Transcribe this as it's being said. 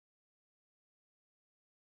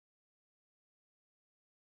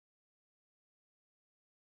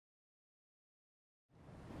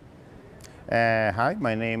Hi,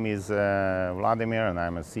 my name is Vladimir, and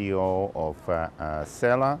I'm a CEO of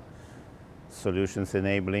SELA, Solutions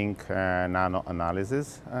Enabling Nano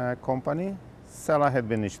Analysis company. SELA had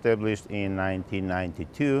been established in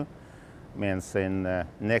 1992. Means in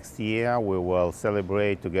next year we will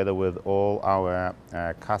celebrate together with all our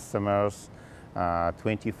customers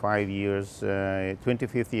 25 years,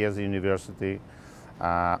 25th years anniversary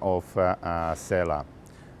of SELA.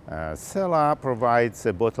 SELA provides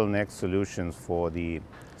bottleneck solutions for the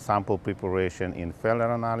sample preparation in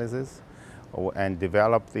failure analysis and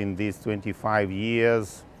developed in these 25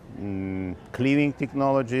 years cleaving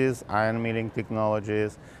technologies, ion milling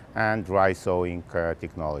technologies, and dry sewing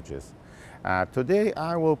technologies. Today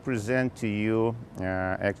I will present to you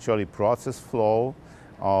actually process flow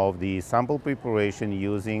of the sample preparation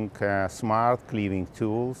using smart cleaving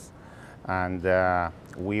tools, and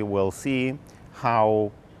we will see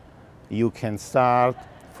how you can start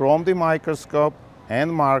from the microscope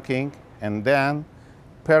and marking, and then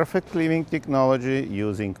perfect cleaving technology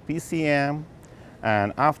using PCM,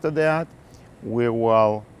 and after that we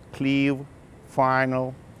will cleave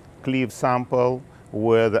sample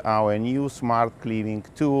with our new smart cleaving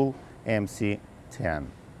tool MC10.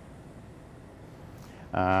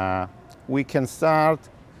 We can start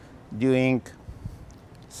doing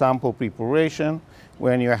sample preparation.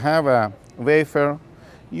 When you have a wafer,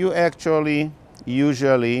 you actually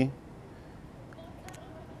usually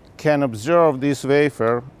can observe this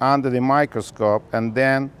wafer under the microscope and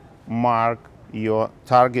then mark your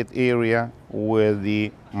target area with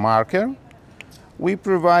the marker. We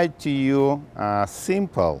provide to you a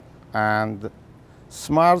simple and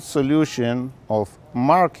smart solution of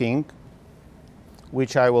marking,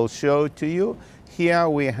 which I will show to you. Here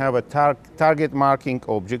we have a target marking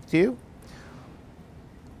objective,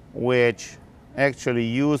 which actually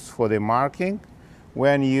used for the marking.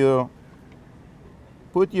 When you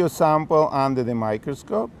put your sample under the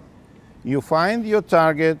microscope, you find your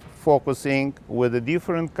target focusing with the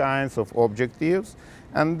different kinds of objectives,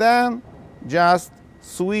 and then just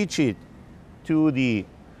switch it to the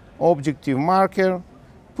objective marker,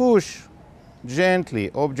 push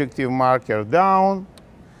gently objective marker down,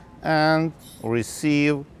 and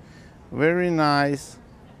receive very nice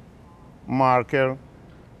marker,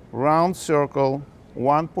 round circle,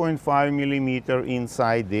 1.5 millimeter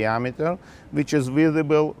inside diameter, which is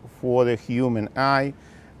visible for the human eye,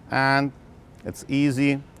 and it's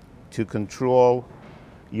easy to control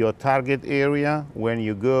your target area when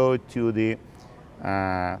you go to the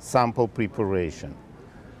sample preparation.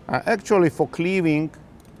 Actually, for cleaving,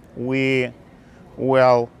 we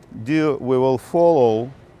will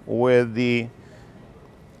follow with the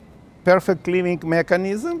perfect cleaving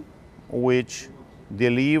mechanism, which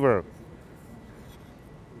deliver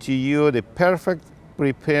to you the perfect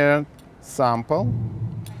prepared sample.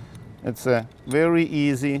 It's a very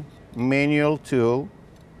easy manual tool.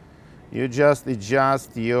 You just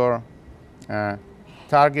adjust your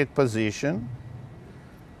target position,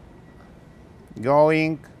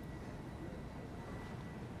 going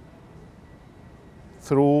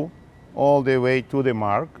through all the way to the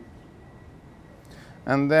mark,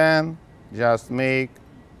 and then just make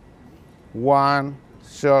one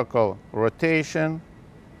circle rotation,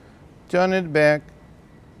 turn it back,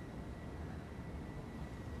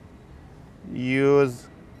 use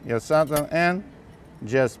your Saturn, and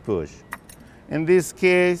just push. In this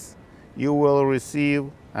case, you will receive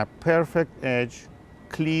a perfect edge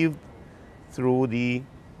cleaved through the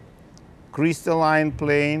crystalline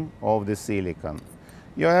plane of the silicon.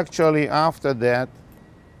 You actually, after that,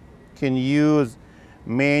 can use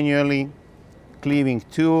manually cleaving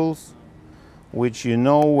tools, which you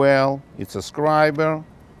know well. It's a scriber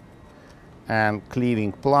and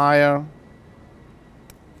cleaving plier,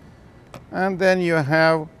 and then you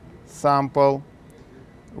have sample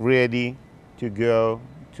ready to go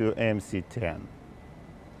to MC10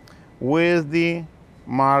 with the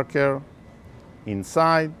marker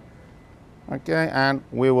inside. Okay, and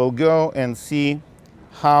we will go and see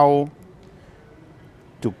how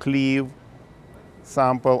to cleave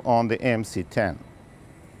sample on the MC10.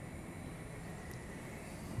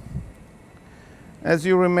 As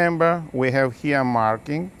you remember, we have here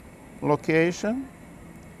marking location,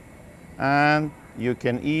 and you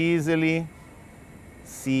can easily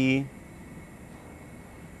see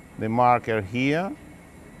the marker here.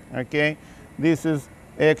 Okay, this is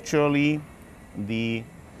actually the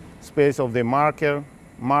space of the marker.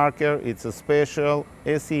 It's a special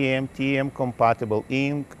SEM-TM compatible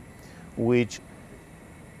ink, which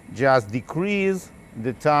just decrease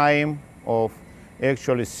the time of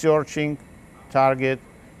actually searching target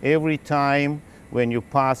every time when you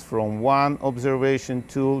pass from one observation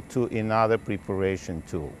tool to another preparation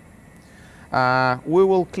tool. We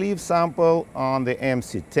will cleave sample on the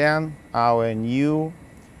MC10, our new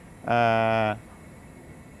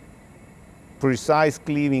precise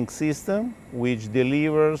cleaving system, which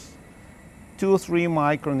delivers 2-3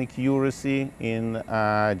 micron accuracy in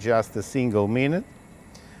just a single minute.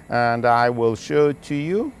 And I will show to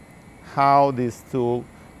you how this tool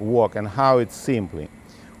works and how it's simply.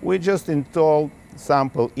 We just installed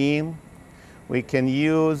sample in. We can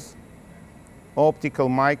use optical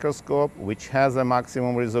microscope, which has a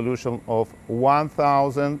maximum resolution of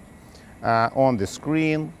 1000 on the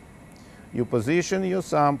screen. You position your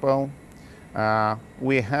sample.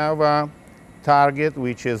 We have a target,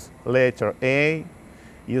 which is letter A.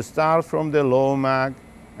 You start from the low mag,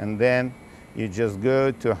 and then you just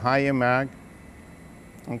go to higher mag.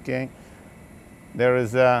 Okay. There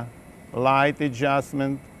is a light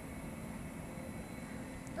adjustment,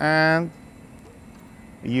 and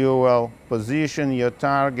you will position your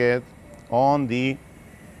target on the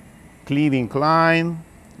cleaving line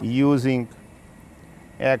using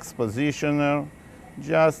X positioner.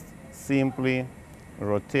 Just simply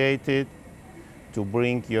rotate it to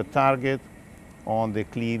bring your target on the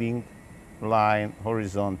cleaving line,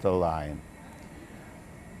 horizontal line.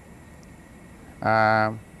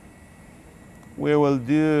 We will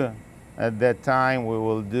do, at that time, we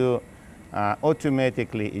will do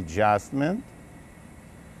automatically adjustment.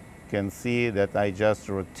 You can see that I just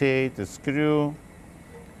rotate the screw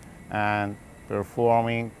and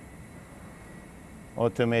performing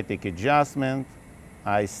automatic adjustment.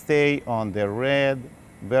 I stay on the red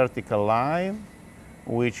vertical line,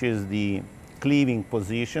 which is the cleaving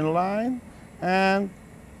position line, and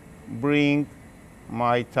bring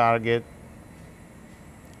my target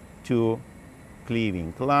to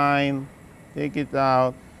cleaving line, take it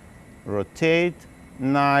out, rotate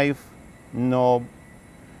knife knob,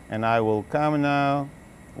 and I will come now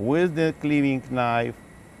with the cleaving knife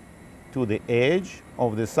to the edge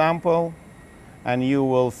of the sample, and you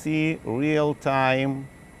will see real-time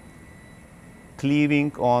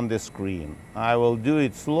cleaving on the screen. I will do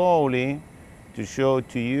it slowly to show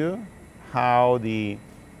to you how the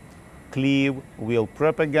cleave will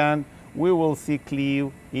propagate. We will see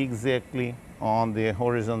cleave exactly on the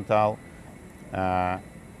horizontal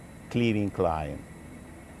cleaving line.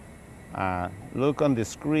 Look on the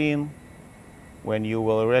screen when you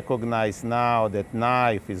will recognize now that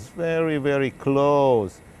knife is very, very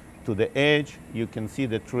close to the edge. You can see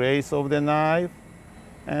the trace of the knife.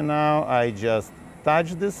 And now I just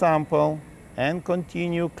touch the sample and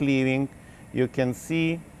continue cleaving. You can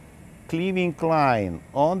see cleaving line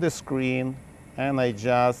on the screen, and I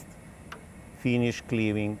just finish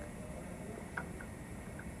cleaving.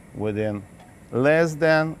 Within less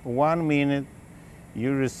than 1 minute,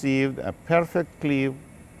 you received a perfect cleave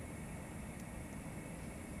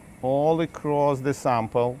all across the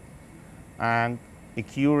sample, and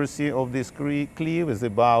accuracy of this cleave is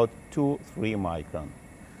about 2-3 micron.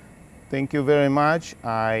 Thank you very much.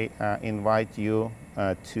 I invite you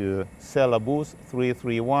to SELA booth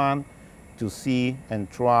 331 to see and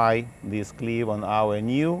try this cleave on our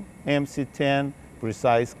new MC10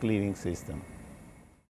 precise cleaving system.